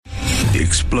The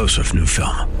explosive new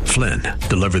film, Flynn,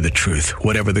 deliver the truth,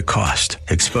 whatever the cost,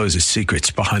 exposes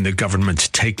secrets behind the government's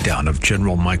takedown of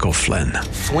General Michael Flynn.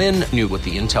 Flynn knew what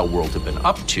the intel world had been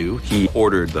up to. He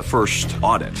ordered the first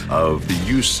audit of the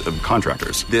use of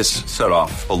contractors. This set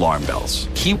off alarm bells.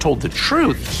 He told the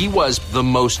truth. He was the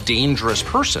most dangerous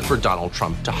person for Donald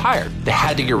Trump to hire. They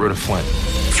had to get rid of Flynn.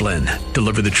 Flynn,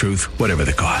 deliver the truth, whatever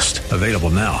the cost. Available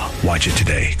now. Watch it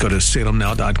today. Go to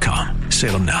salemnow.com.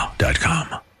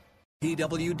 salemnow.com.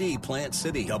 PWD Plant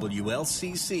City,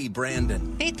 WLCC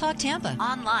Brandon. Faith Talk Tampa.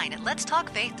 Online at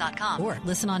letstalkfaith.com. Or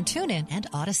listen on TuneIn and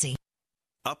Odyssey.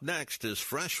 Up next is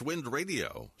Fresh Wind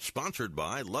Radio, sponsored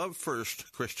by Love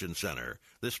First Christian Center.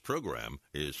 This program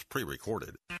is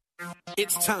pre-recorded.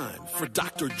 It's time for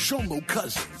Dr. Jomo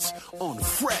Cousins on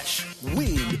Fresh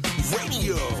Wind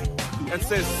Radio. And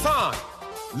says, son,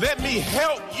 let me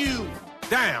help you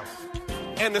down.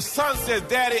 And the son says,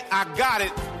 Daddy, I got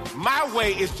it. My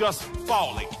way is just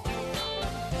falling.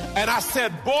 And I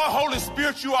said, boy, Holy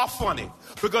Spirit, you are funny.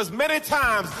 Because many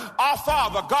times our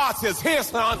Father, God says, here,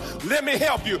 son, let me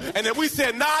help you. And then we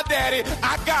said, nah, Daddy,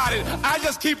 I got it. I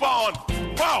just keep on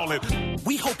falling.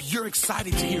 We hope you're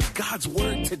excited to hear God's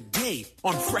word today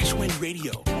on Fresh Wind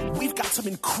Radio. We've got some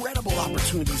incredible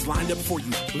opportunities lined up for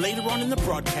you later on in the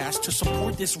broadcast to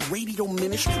support this radio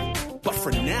ministry. But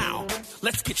for now,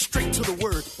 let's get straight to the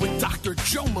word with Dr.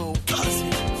 Jomo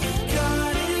Cousins.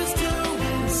 God is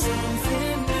doing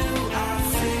something new. I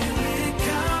feel it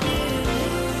coming.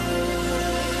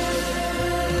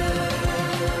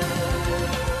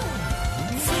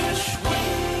 Fresh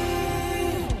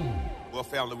Wind. Well,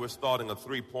 family, we're starting a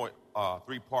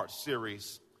three-part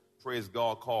series, praise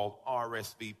God, called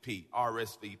RSVP.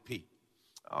 RSVP.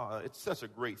 It's such a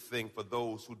great thing for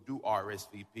those who do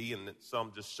RSVP, and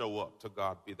some just show up. To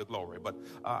God be the glory. But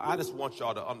I just want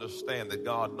y'all to understand that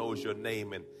God knows your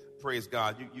name, and praise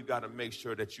God, you got to make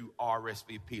sure that you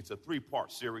RSVP. It's a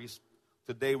three-part series.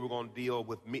 Today we're going to deal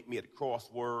with Meet Me at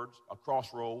Crossroads.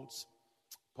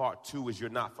 Part 2 is You're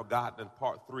Not Forgotten, and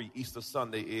Part 3, Easter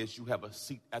Sunday, is You Have a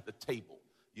Seat at the Table.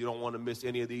 You don't want to miss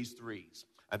any of these threes.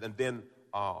 And then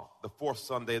the fourth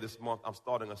Sunday this month, I'm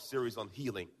starting a series on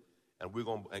healing. And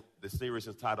the series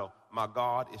is titled, My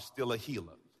God is Still a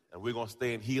Healer. And we're going to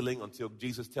stay in healing until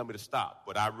Jesus tells me to stop.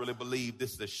 But I really believe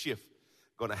this is a shift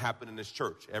going to happen in this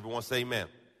church. Everyone say amen.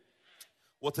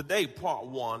 Well, today, part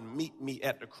 1, Meet Me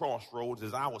at the Crossroads.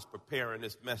 As I was preparing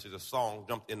this message, a song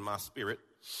jumped in my spirit.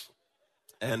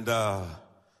 And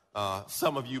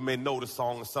some of you may know the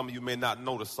song, and some of you may not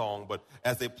know the song. But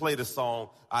as they play the song,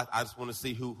 I just want to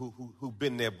see who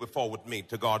been there before with me.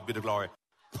 To God be the glory.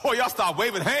 Boy, y'all start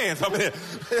waving hands up here.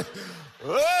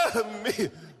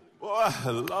 Boy,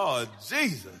 Lord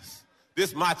Jesus. This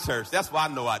is my church. That's why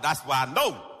I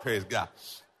know. Praise God.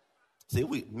 See,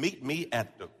 we meet me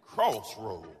at the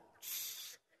crossroads.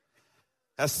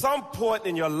 At some point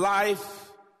in your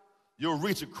life, you'll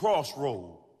reach a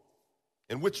crossroad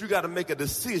in which you got to make a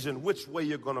decision which way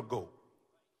you're going to go.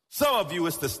 Some of you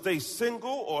is to stay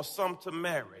single or some to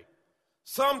marry.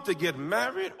 Some to get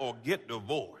married or get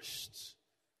divorced.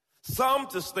 Some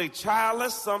to stay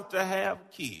childless, some to have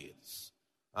kids.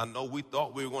 I know we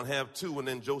thought we were going to have 2 and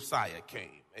then Josiah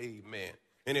came. Amen.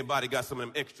 Anybody got some of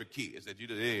them extra kids that you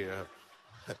did?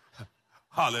 Yeah.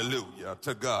 Hallelujah.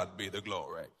 To God be the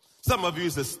glory. Some of you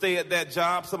used to stay at that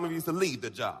job. Some of you used to leave the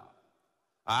job.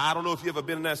 I don't know if you've ever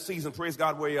been in that season, praise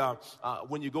God, where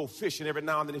when you go fishing, every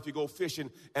now and then if you go fishing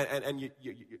and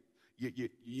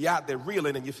you're out there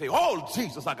reeling and you say, oh,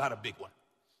 Jesus, I got a big one.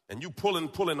 And you pulling,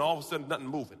 all of a sudden nothing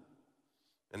moving.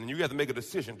 And then you have to make a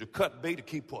decision to cut bait or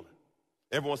keep pulling.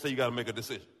 Everyone say you got to make a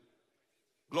decision.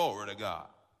 Glory to God.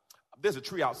 There's a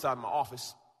tree outside my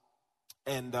office,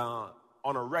 and on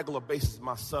a regular basis,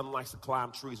 my son likes to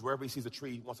climb trees. Wherever he sees a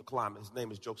tree, he wants to climb it. His name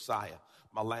is Josiah,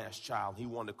 my last child. He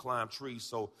wanted to climb trees.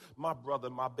 So my brother,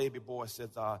 my baby boy, says,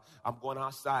 I'm going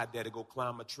outside there to go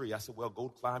climb a tree. I said, well, go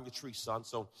climb your tree, son.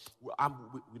 So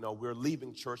we're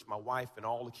leaving church, my wife and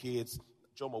all the kids.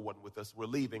 Jomo wasn't with us. We're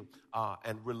leaving,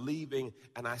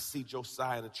 and I see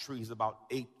Josiah in the tree. He's about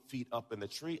 8 feet up in the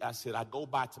tree. I said, I go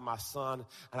by to my son,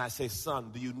 and I say,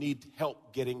 son, do you need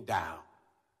help getting down?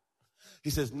 He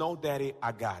says, no, Daddy,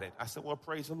 I got it. I said, well,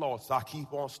 praise the Lord. So I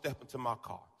keep on stepping to my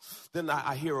car. Then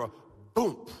I hear a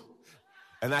boom,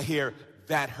 and I hear,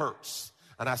 that hurts.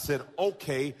 And I said,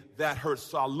 okay, that hurts.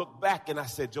 So I look back and I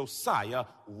said, Josiah,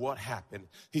 what happened?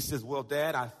 He says, well,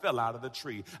 Dad, I fell out of the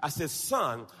tree. I said,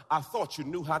 son, I thought you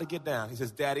knew how to get down. He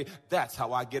says, Daddy, that's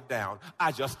how I get down.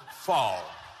 I just fall.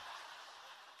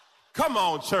 Come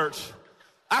on, church.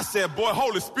 I said, boy,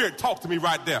 Holy Spirit, talk to me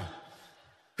right there.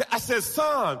 I said,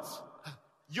 son,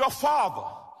 your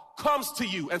father comes to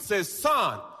you and says,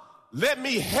 son, let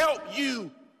me help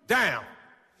you down.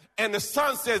 And the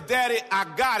son says, Daddy, I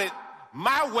got it.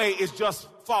 My way is just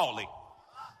falling.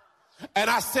 And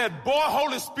I said, boy,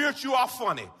 Holy Spirit, you are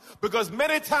funny. Because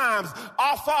many times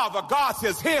our Father, God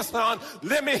says, here, son,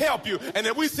 let me help you. And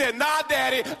then we said, nah,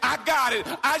 Daddy, I got it.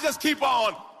 I just keep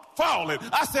on falling.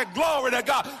 I said, glory to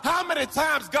God. How many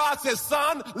times God says,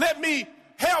 son, let me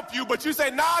help you? But you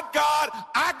say, nah, God,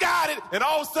 I got it. And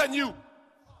all of a sudden you.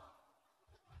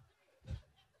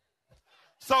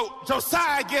 So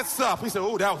Josiah gets up. He said,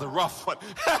 oh, that was a rough one.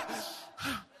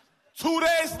 2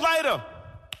 days later,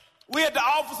 we at the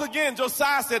office again.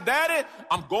 Josiah said, Daddy,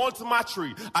 I'm going to my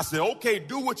tree. I said, okay,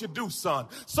 do what you do, son.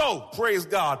 So, praise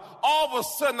God. All of a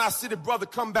sudden, I see the brother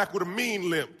come back with a mean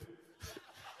limp.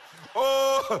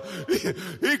 Oh,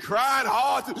 he cried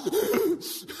hard.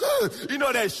 You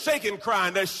know that shaking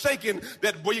crying, that shaking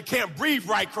that where you can't breathe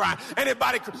right crying.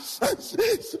 Anybody,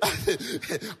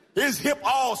 his hip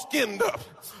all skinned up.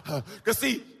 Because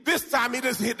see, this time he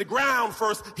doesn't hit the ground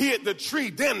first. He hit the tree,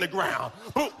 then the ground.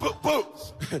 Boom, boom, boom.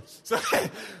 So,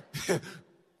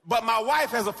 but my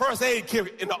wife has a first aid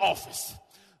kit in the office.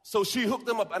 So she hooked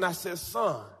him up and I said,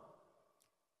 son,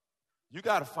 you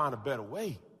got to find a better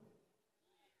way.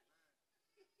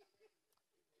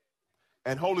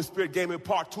 And Holy Spirit gave me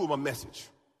part 2 of my message.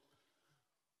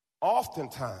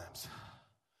 Oftentimes,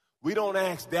 we don't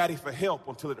ask Daddy for help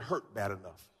until it hurt bad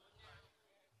enough.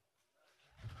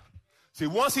 See,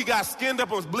 once he got skinned up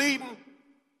and was bleeding,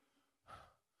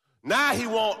 now he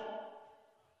won't.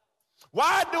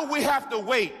 Why do we have to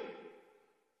wait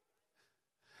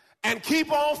and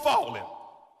keep on falling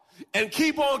and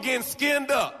keep on getting skinned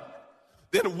up?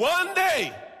 Then one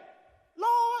day,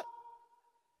 Lord,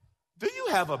 do you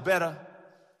have a better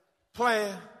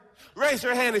plan? Raise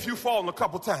your hand if you've fallen a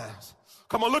couple times.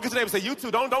 Come on, look at your neighbor and say, you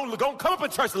too, don't come up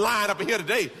in church and line up in here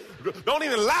today. Don't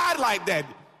even lie like that.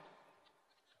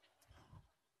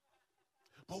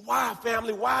 But why,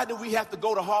 family? Why do we have to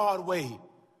go the hard way?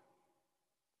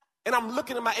 And I'm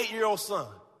looking at my 8-year-old son,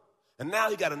 and now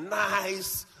he got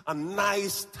a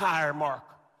nice tire mark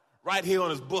right here on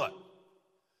his butt.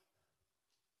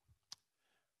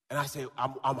 And I say,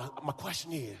 my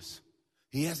question is,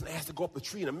 he hasn't asked to go up the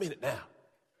tree in a minute now.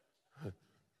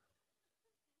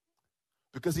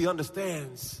 Because he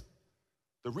understands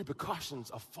the repercussions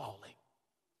of falling.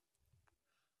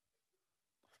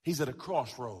 He's at a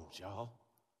crossroads, y'all.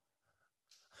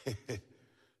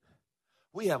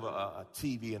 We have a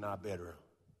TV in our bedroom.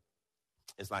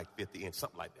 It's like 50 inch,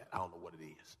 something like that. I don't know what it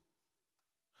is.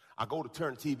 I go to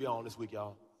turn the TV on this week,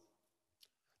 y'all.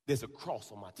 There's a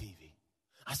cross on my TV.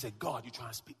 I said, God, you trying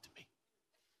to speak to me.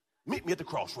 Meet me at the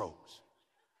crossroads.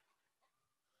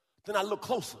 Then I look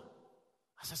closer.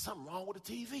 I said, something wrong with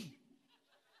the TV.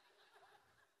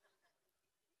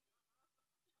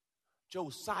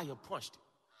 Josiah punched it.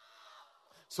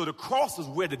 So the cross is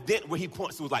where the dent, where he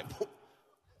punched, it was like, boom.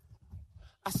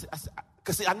 I said,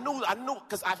 because see, I knew,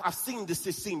 because I've seen this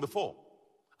scene before.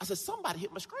 I said, somebody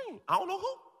hit my screen. I don't know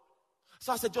who.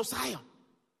 So I said, Josiah,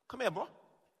 come here, bro.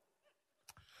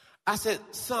 I said,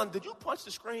 son, did you punch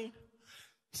the screen?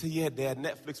 He said, yeah, Dad,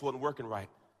 Netflix wasn't working right.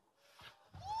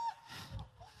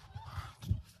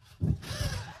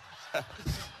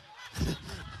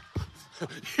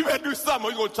 You better do something or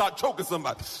you're going to start choking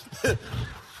somebody.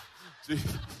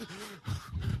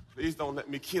 Please don't let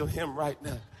me kill him right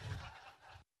now.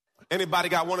 Anybody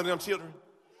got one of them children?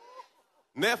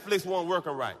 Netflix wasn't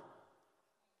working right.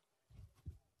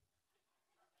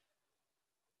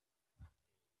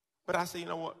 But I say, you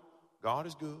know what? God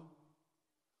is good.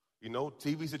 You know,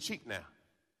 TVs are cheap now.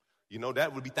 You know,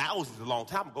 that would be thousands a long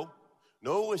time ago.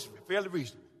 No, it's fairly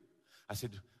reasonable. I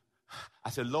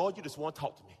said, Lord, you just want to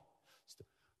talk to me.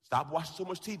 Stop watching so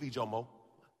much TV, Jomo.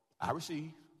 I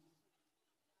receive.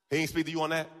 He ain't speak to you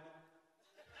on that?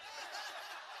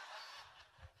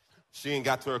 She ain't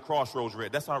got to her crossroads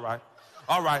yet. That's all right.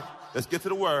 All right, let's get to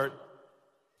the word.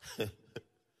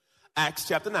 Acts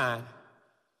chapter 9.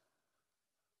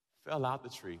 Fell out the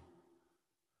tree.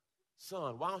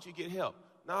 Son, why don't you get help?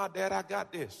 Nah, Dad, I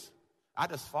got this. I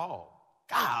just fall.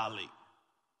 Golly.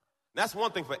 That's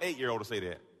one thing for an 8-year-old to say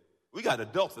that. We got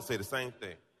adults that say the same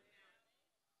thing.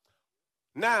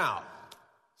 Now,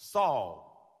 Saul,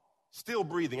 still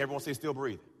breathing. Everyone say still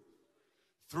breathing.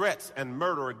 Threats and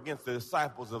murder against the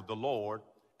disciples of the Lord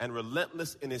and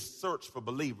relentless in his search for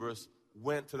believers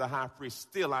went to the high priest.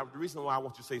 Still, the reason why I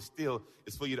want you to say still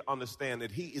is for you to understand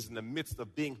that he is in the midst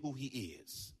of being who he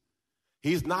is.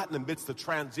 He's not in the midst of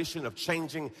transition, of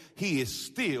changing. He is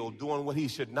still doing what he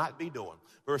should not be doing.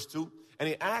 Verse 2, and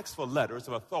he asked for letters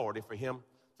of authority for him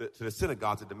to the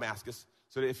synagogues of Damascus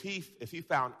So that if he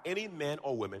found any men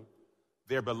or women,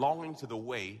 they're belonging to the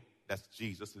way, that's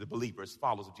Jesus, to the believers,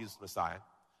 followers of Jesus Messiah,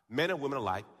 men and women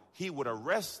alike, he would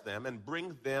arrest them and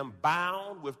bring them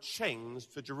bound with chains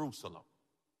to Jerusalem.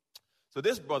 So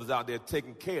this brother's out there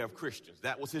taking care of Christians.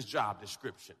 That was his job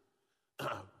description.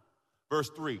 Verse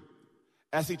 3,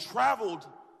 as he traveled,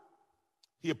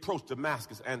 he approached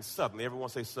Damascus, and suddenly, everyone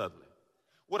say suddenly.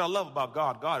 What I love about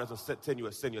God doesn't send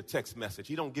you a text message.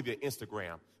 He don't give you an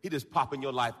Instagram. He just pop in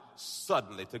your life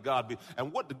suddenly. To God be.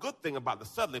 And what the good thing about the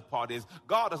suddenly part is,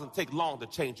 God doesn't take long to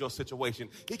change your situation.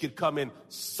 He can come in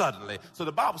suddenly. So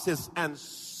the Bible says, and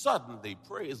suddenly,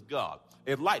 praise God,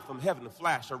 a light from heaven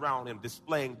flashed around him,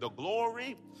 displaying the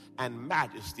glory and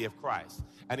majesty of Christ.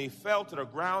 And he fell to the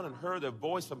ground and heard a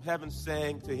voice from heaven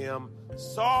saying to him,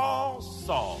 Saul,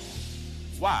 Saul,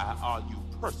 why are you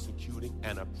persecuting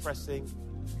and oppressing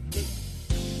me?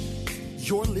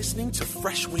 You're listening to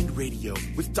Fresh Wind Radio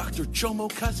with Dr. Jomo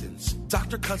Cousins.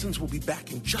 Dr. Cousins will be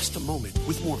back in just a moment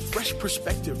with more fresh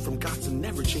perspective from God's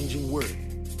never-changing word.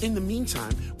 In the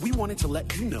meantime, we wanted to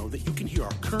let you know that you can hear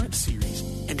our current series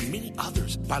and many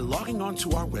others by logging on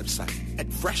to our website at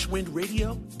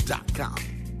freshwindradio.com.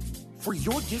 For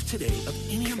your gift today of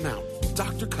any amount,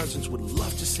 Dr. Cousins would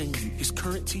love to send you his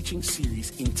current teaching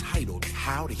series entitled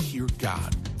How to Hear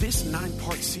God. This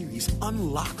 9-part series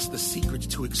unlocks the secrets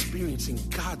to experiencing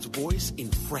God's voice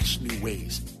in fresh new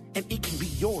ways. And it can be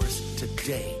yours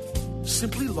today.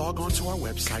 Simply log on to our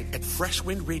website at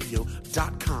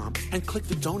freshwindradio.com and click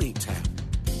the Donate tab.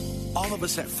 All of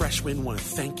us at Freshwind want to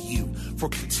thank you for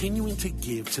continuing to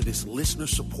give to this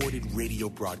listener-supported radio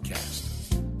broadcast.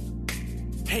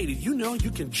 Hey, did you know you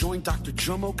can join Dr.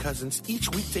 Jomo Cousins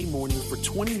each weekday morning for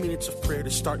 20 minutes of prayer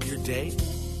to start your day?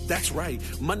 That's right.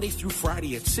 Monday through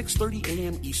Friday at 6:30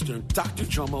 a.m. Eastern, Dr.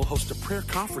 Jomo hosts a prayer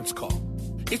conference call.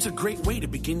 It's a great way to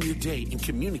begin your day in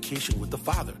communication with the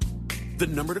Father. The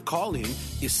number to call in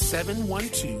is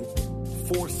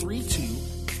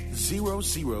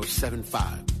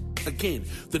 712-432-0075. Again,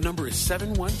 the number is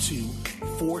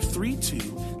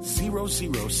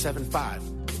 712-432-0075.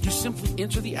 You simply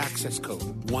enter the access code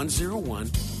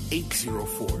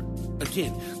 101804.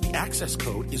 Again, the access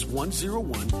code is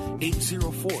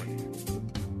 101804.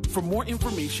 For more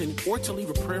information or to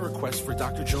leave a prayer request for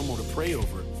Dr. Jomo to pray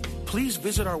over, please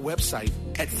visit our website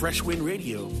at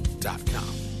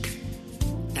freshwindradio.com.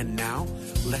 And now,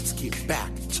 let's get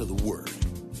back to the Word.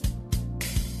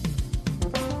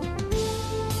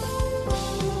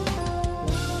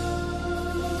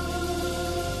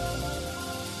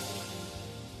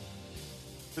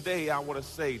 Today, I want to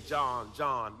say, John,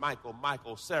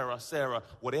 Michael, Sarah,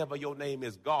 whatever your name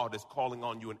is, God is calling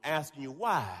on you and asking you,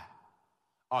 why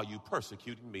are you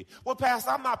persecuting me? Well, Pastor,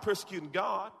 I'm not persecuting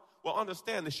God. Well,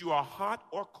 understand this. You are hot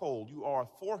or cold. You are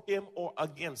for him or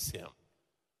against him.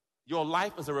 Your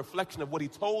life is a reflection of what he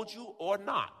told you or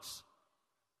not.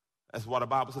 That's why the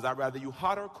Bible says, I'd rather you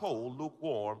hot or cold,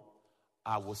 lukewarm,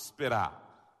 I will spit out.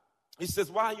 He says,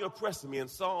 why are you oppressing me?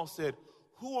 And Saul said,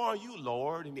 who are you,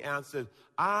 Lord? And he answered,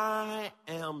 I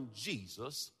am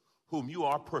Jesus, whom you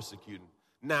are persecuting.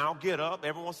 Now get up.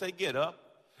 Everyone say, get up.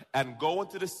 And go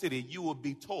into the city. You will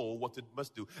be told what you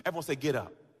must do. Everyone say, get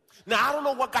up. Now, I don't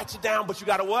know what got you down, but you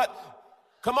got to what?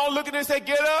 Come on, look at this and say,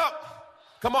 get up.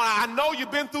 Come on, I know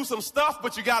you've been through some stuff,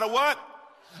 but you got to what?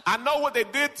 I know what they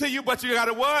did to you, but you got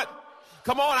to what?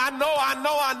 Come on, I know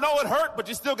it hurt, but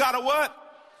you still got to what?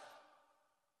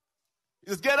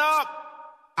 Just get up.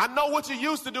 I know what you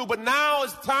used to do, but now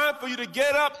it's time for you to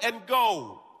get up and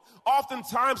go.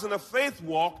 Oftentimes in a faith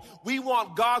walk, we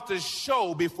want God to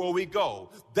show before we go.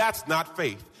 That's not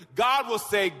faith. God will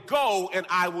say, go, and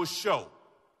I will show.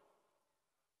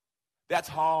 That's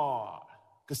hard.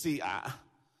 Because, see, I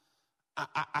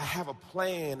have a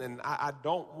plan, and I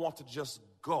don't want to just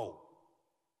go.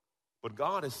 But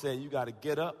God is saying, you got to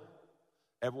get up.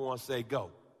 Everyone say,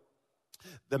 go.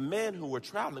 The men who were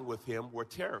traveling with him were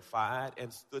terrified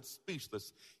and stood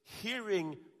speechless,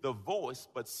 hearing the voice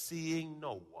but seeing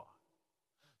no one.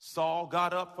 Saul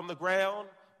got up from the ground,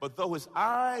 but though his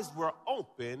eyes were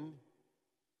open,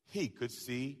 he could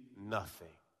see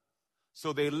nothing.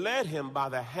 So they led him by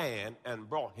the hand and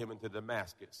brought him into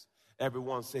Damascus.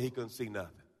 Everyone said he couldn't see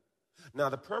nothing. Now,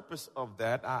 the purpose of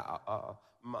that,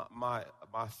 my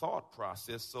thought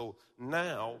process, so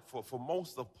now, for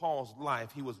most of Paul's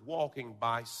life, he was walking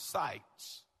by sight.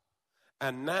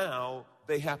 And now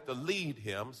they have to lead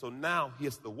him, so now he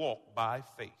has to walk by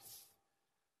faith.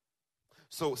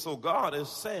 So God is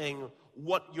saying,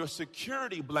 what your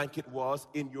security blanket was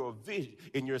in your vision,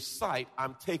 in your sight,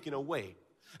 I'm taking away.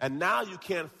 And now you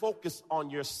can't focus on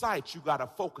your sight, you got to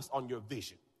focus on your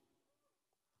vision.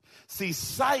 See,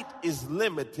 sight is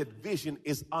limited, vision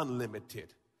is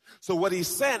unlimited. So what he's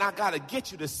saying, I got to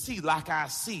get you to see like I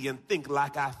see and think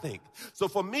like I think. So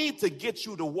for me to get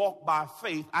you to walk by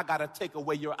faith, I got to take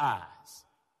away your eyes.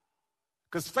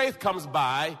 Because faith comes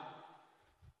by.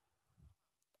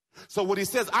 So what he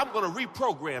says, I'm going to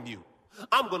reprogram you.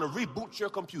 I'm going to reboot your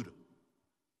computer.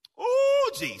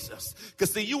 Oh, Jesus.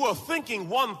 Because see, you were thinking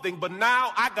one thing, but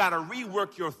now I got to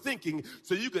rework your thinking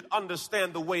so you can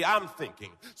understand the way I'm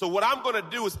thinking. So what I'm going to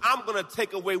do is I'm going to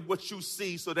take away what you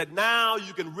see so that now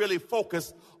you can really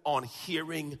focus on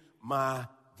hearing my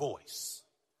voice.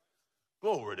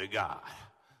 Glory to God.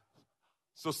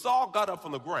 So Saul got up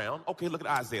from the ground. Okay, look at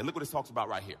Isaiah. Look what it talks about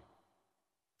right here.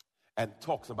 And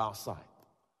talks about sight.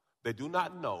 They do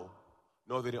not know,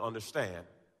 nor do they understand,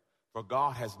 for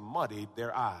God has muddied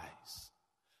their eyes.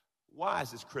 Why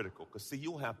is this critical? Because, see,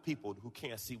 you'll have people who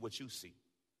can't see what you see.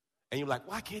 And you're like,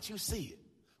 why can't you see it?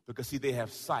 Because, see, they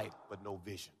have sight but no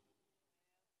vision.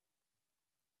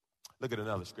 Look at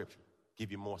another scripture.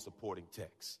 Give you more supporting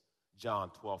text.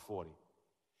 John 12:40.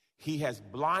 He has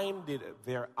blinded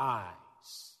their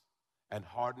eyes and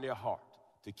hardened their heart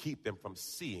to keep them from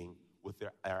seeing with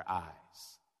their eyes.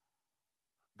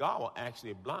 God will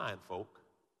actually blind folk.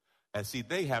 And see,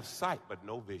 they have sight but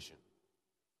no vision.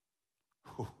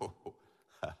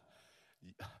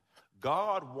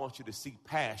 God wants you to see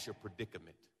past your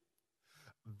predicament.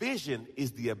 Vision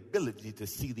is the ability to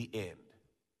see the end.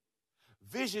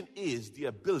 Vision is the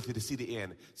ability to see the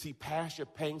end. See past your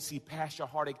pain, see past your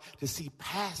heartache, to see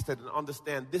past it and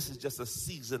understand this is just a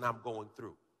season I'm going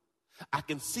through. I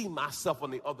can see myself on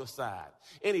the other side.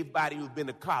 Anybody who's been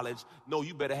to college know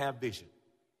you better have vision.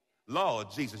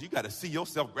 Lord Jesus, you got to see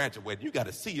yourself graduating. You got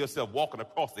to see yourself walking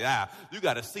across the aisle. You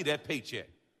got to see that paycheck.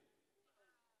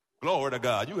 Glory to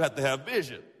God. You have to have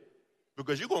vision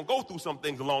because you're going to go through some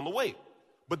things along the way.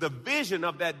 But the vision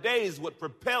of that day is what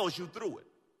propels you through it.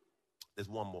 There's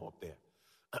one more up there.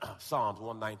 Psalms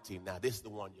 119. Now, this is the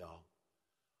one, y'all.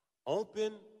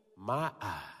 Open my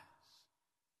eyes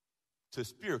to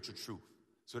spiritual truth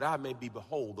so that I may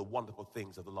behold the wonderful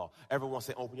things of the law. Everyone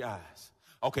say, open your eyes.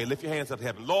 Okay, lift your hands up to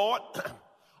heaven. Lord,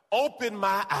 open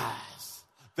my eyes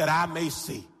that I may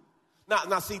see.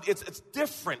 Now, see, it's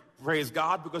different, praise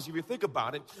God, because if you think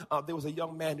about it, there was a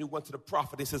young man who went to the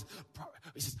prophet. He says,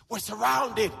 we're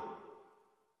surrounded.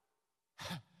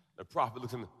 The prophet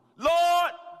looks at him,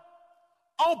 Lord,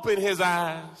 open his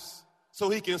eyes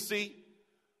so he can see.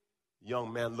 The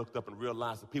young man looked up and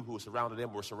realized the people who were surrounding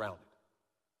him were surrounded.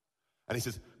 And he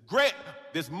says, great,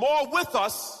 there's more with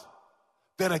us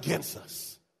than against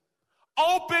us.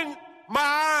 Open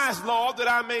my eyes, Lord, that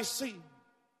I may see.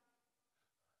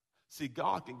 See,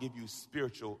 God can give you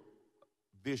spiritual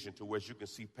vision to where you can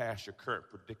see past your current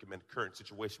predicament, current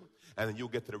situation. And then you'll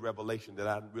get to the revelation that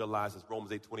I realize is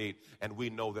Romans 8:28. And we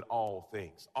know that all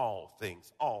things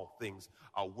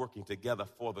are working together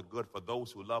for the good for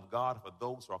those who love God, for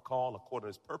those who are called according to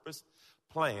his purpose,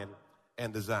 plan,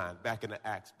 and design. Back in the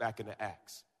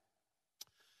Acts.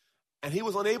 And he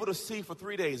was unable to see for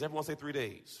 3 days. Everyone say 3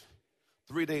 days.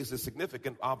 3 days is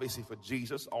significant, obviously, for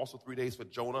Jesus. Also 3 days for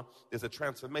Jonah. There's a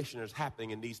transformation that's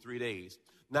happening in these 3 days.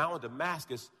 Now in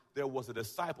Damascus, there was a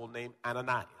disciple named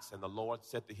Ananias. And the Lord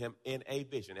said to him in a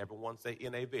vision. Everyone say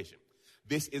in a vision.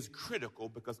 This is critical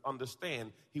because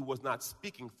understand, he was not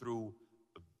speaking through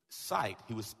sight.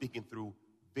 He was speaking through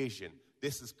vision.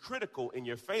 This is critical in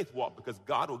your faith walk because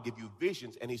God will give you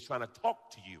visions and he's trying to talk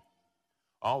to you.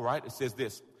 All right, it says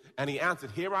this. And he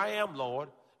answered, here I am, Lord.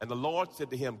 And the Lord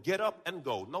said to him, get up and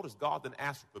go. Notice God didn't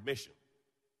ask for permission.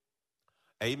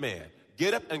 Amen.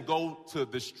 Get up and go to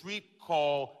the street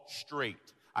called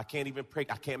Straight. I can't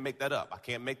make that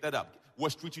up.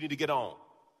 What street you need to get on?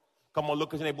 Come on,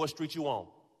 look at your neighbor. What street you on?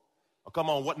 Oh, come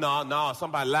on, what? No,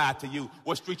 somebody lied to you.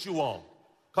 What street you on?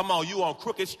 Come on, you on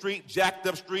Crooked Street, Jacked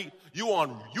Up Street. You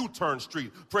on U-Turn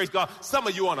Street. Praise God. Some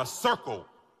of you on a circle.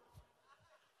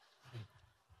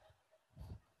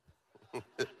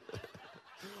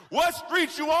 What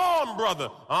street you on, brother?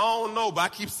 I don't know, but I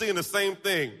keep seeing the same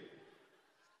thing.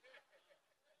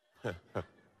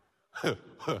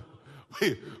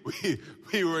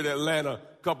 we were in Atlanta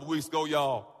a couple weeks ago,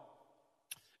 y'all.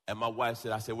 And my wife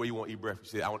said, I said, where you want to eat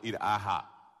breakfast? She said, I want to eat at IHOP.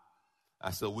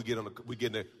 I said,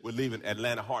 we're leaving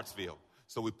Atlanta Hartsfield.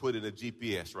 So we put in a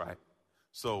GPS, right?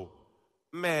 So,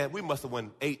 man, we must have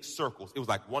went 8 circles. It was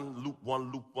like one loop,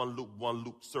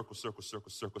 circle.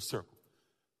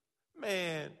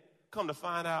 Man, come to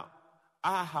find out,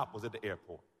 IHOP was at the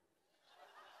airport.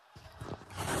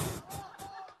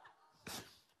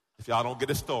 If y'all don't get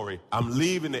the story, I'm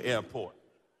leaving the airport.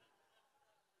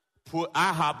 Put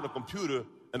IHOP in the computer,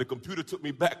 and the computer took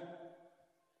me back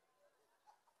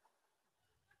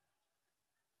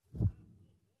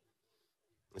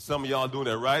And some of y'all doing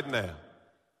that right now,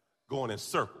 going in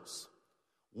circles.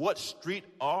 What street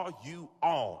are you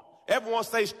on? Everyone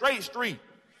say straight street.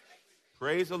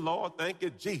 Praise the Lord. Thank you,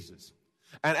 Jesus.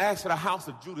 And ask for the house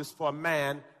of Judas for a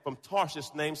man from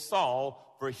Tarshish named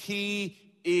Saul, for he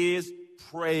is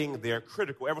praying there.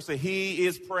 Critical. Everyone say he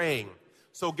is praying.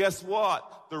 So guess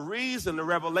what? The reason the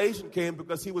revelation came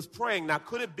because he was praying. Now,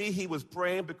 could it be he was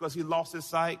praying because he lost his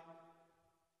sight?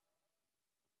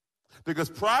 Because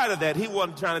prior to that, he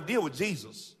wasn't trying to deal with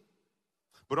Jesus.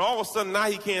 But all of a sudden, now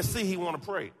he can't see, he want to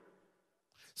pray.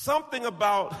 Something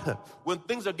about when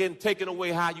things are getting taken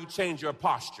away, how you change your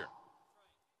posture.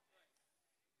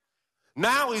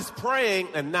 Now he's praying,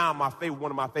 and now one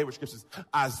of my favorite scriptures,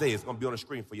 Isaiah. It's going to be on the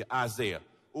screen for you, Isaiah.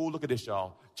 Oh, look at this,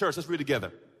 y'all. Church, let's read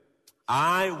together.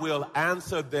 I will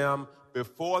answer them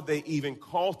before they even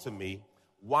call to me.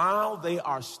 While they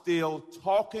are still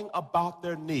talking about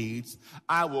their needs,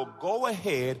 I will go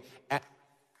ahead and...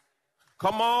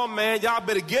 Come on, man. Y'all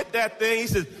better get that thing. He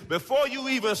says, before you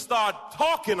even start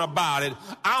talking about it,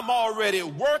 I'm already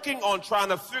working on trying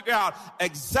to figure out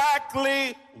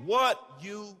exactly what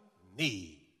you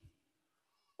need.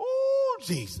 Oh,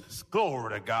 Jesus.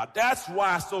 Glory to God. That's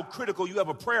why it's so critical you have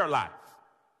a prayer life.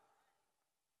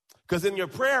 Because in your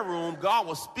prayer room, God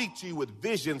will speak to you with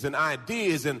visions and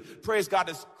ideas. And praise God,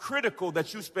 it's critical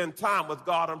that you spend time with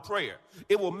God in prayer.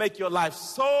 It will make your life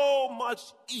so much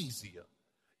easier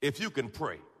if you can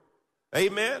pray.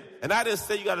 Amen. And I didn't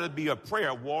say you got to be a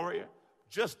prayer warrior.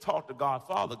 Just talk to God.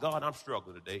 Father God, I'm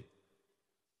struggling today.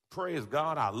 Praise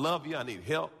God. I love you. I need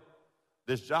help.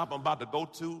 This job I'm about to go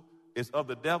to is of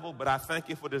the devil, but I thank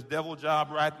you for this devil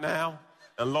job right now.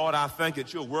 And Lord, I thank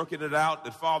that you're working it out,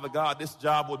 that Father God, this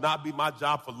job will not be my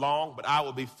job for long, but I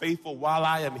will be faithful while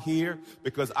I am here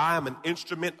because I am an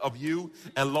instrument of you.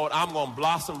 And Lord, I'm going to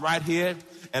blossom right here.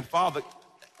 And Father,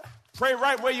 pray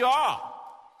right where you are.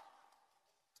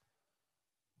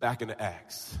 Back in the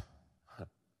Acts.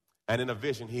 And in a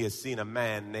vision, he has seen a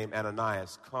man named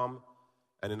Ananias come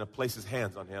and then place his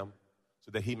hands on him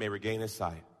so that he may regain his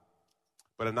sight.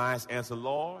 But Ananias answered,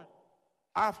 Lord,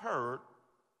 I've heard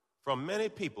from many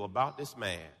people about this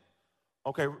man.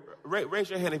 Okay,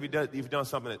 raise your hand if you've done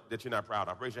something that you're not proud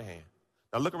of. Raise your hand.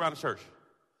 Now look around the church.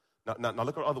 Now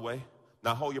look the other way.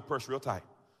 Now hold your purse real tight.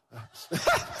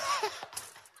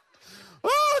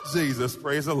 Oh, Jesus,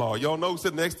 praise the Lord. Y'all know who's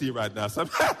sitting next to you right now.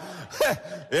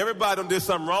 Everybody done did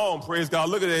something wrong, praise God.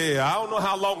 Look at that. I don't know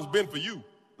how long it's been for you.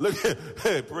 Look at,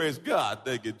 hey, praise God.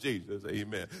 Thank you, Jesus.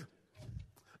 Amen.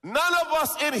 None of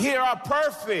us in here are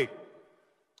perfect.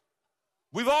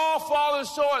 We've all fallen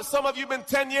short. Some of you been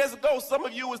 10 years ago. Some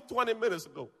of you was 20 minutes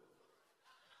ago.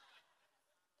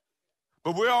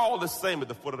 But we're all the same at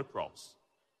the foot of the cross.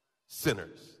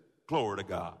 Sinners. Glory to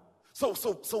God. So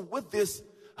with this,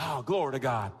 glory to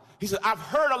God. He said, I've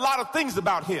heard a lot of things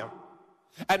about him.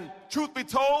 And truth be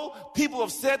told, people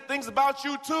have said things about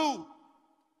you too.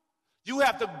 You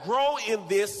have to grow in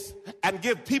this and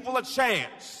give people a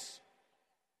chance.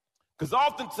 Because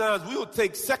oftentimes we will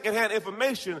take secondhand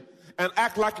information and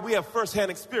act like we have firsthand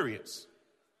experience.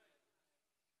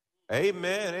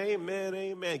 Amen, amen,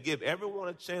 amen. Give everyone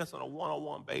a chance on a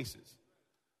one-on-one basis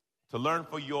to learn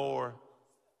for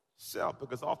yourself.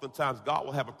 Because oftentimes God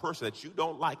will have a person that you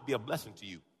don't like be a blessing to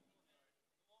you.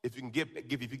 If you can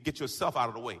get yourself out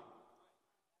of the way.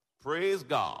 Praise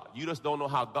God. You just don't know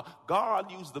how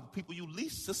God used the people you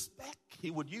least suspect he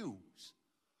would use.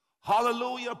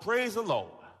 Hallelujah. Praise the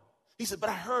Lord. He said, but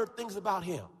I heard things about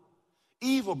him.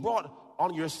 Evil brought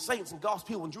on your saints and God's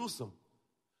people in Jerusalem.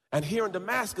 And here in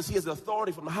Damascus, he has the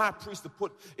authority from the high priest to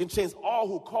put in chains all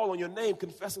who call on your name,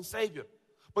 confessing Savior.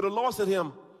 But the Lord said to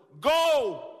him,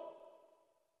 go,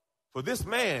 for this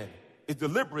man is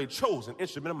deliberately chosen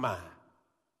instrument of mine.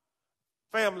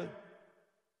 Family,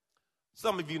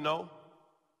 some of you know,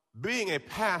 being a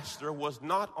pastor was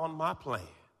not on my plan.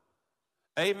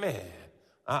 Amen.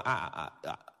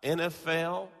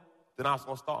 NFL, then I was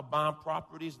going to start buying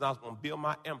properties, and I was going to build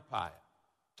my empire.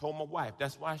 Told my wife,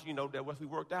 that's why, that once we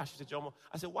worked out, she said,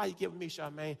 I said, why you giving me,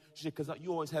 Charmaine? She said, because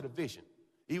you always had a vision.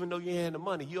 Even though you ain't had the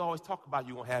money, you always talk about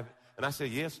you going to have it. And I said,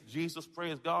 yes, Jesus,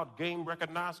 praise God, game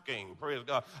recognized game, praise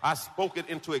God. I spoke it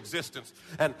into existence.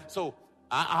 And so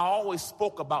I always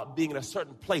spoke about being in a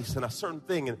certain place and a certain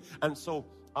thing. And so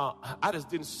I just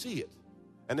didn't see it.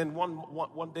 And then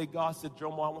one day God said,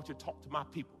 Jomo, I want you to talk to my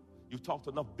people. You've talked to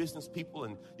enough business people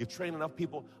and you've trained enough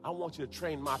people. I want you to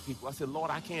train my people. I said,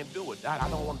 Lord, I can't do it. I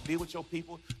don't want to deal with your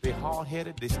people. They're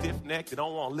hard-headed. They're stiff-necked. They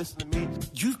don't want to listen to me.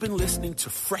 You've been listening to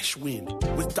Fresh Wind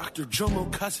with Dr.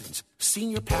 Jomo Cousins,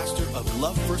 Senior Pastor of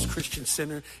Love First Christian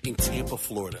Center in Tampa,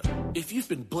 Florida. If you've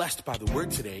been blessed by the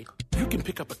word today, you can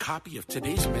pick up a copy of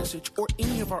today's message or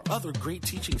any of our other great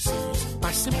teaching series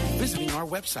by simply visiting our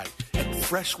website at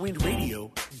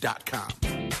freshwindradio.com.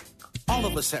 All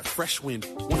of us at Fresh Wind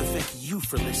want to thank you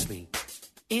for listening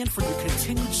and for your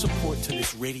continued support to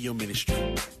this radio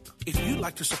ministry. If you'd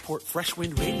like to support Fresh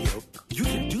Wind Radio, you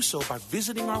can do so by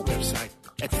visiting our website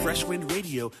at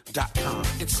freshwindradio.com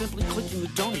and simply clicking the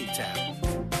Donate tab.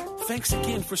 Thanks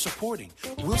again for supporting.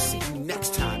 We'll see you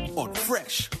next time on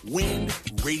Fresh Wind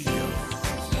Radio.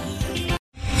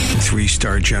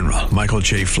 3-star General Michael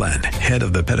J. Flynn, head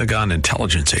of the Pentagon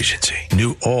Intelligence Agency,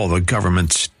 knew all the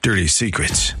government's dirty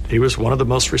secrets. He was one of the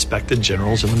most respected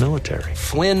generals in the military.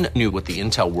 Flynn knew what the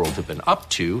intel world had been up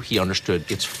to. He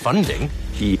understood its funding.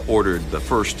 He ordered the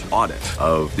first audit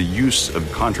of the use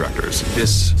of contractors.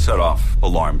 This set off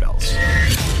alarm bells.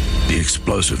 The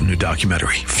explosive new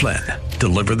documentary, Flynn,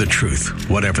 Deliver the Truth,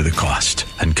 Whatever the Cost,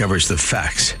 uncovers the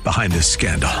facts behind this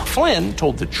scandal. Flynn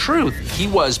told the truth. He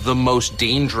was the most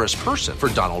dangerous person for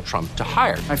Donald Trump to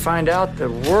hire. I find out the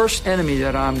worst enemy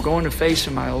that I'm going to face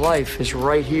in my life is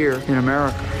right here in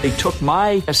America. They took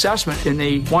my assessment and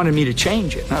they wanted me to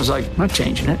change it. And I was like, I'm not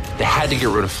changing it. They had to get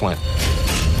rid of Flynn.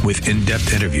 With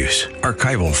in-depth interviews,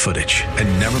 archival footage,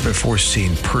 and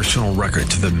never-before-seen personal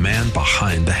records of the man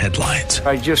behind the headlines.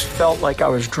 I just felt like I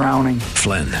was drowning.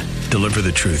 Flynn, Deliver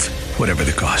the Truth, Whatever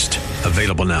the Cost.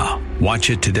 Available now.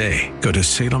 Watch it today. Go to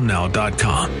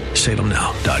salemnow.com.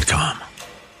 salemnow.com.